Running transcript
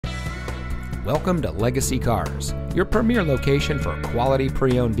Welcome to Legacy Cars, your premier location for quality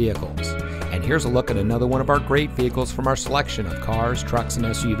pre-owned vehicles. And here's a look at another one of our great vehicles from our selection of cars, trucks, and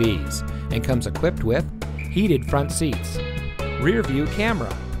SUVs, and comes equipped with heated front seats, rear view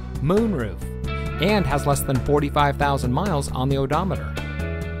camera, moonroof, and has less than 45,000 miles on the odometer.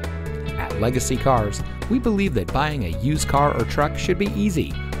 At Legacy Cars, we believe that buying a used car or truck should be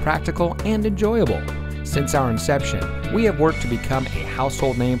easy, practical, and enjoyable. Since our inception, we have worked to become a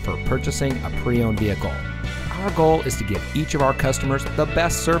household name for purchasing a pre-owned vehicle. Our goal is to give each of our customers the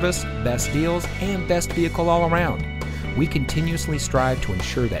best service, best deals, and best vehicle all around. We continuously strive to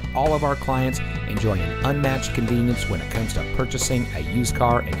ensure that all of our clients enjoy an unmatched convenience when it comes to purchasing a used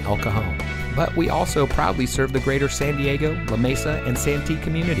car in El Cajon. But we also proudly serve the greater San Diego, La Mesa, and Santee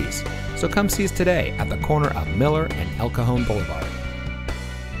communities. So come see us today at the corner of Miller and El Cajon Boulevard.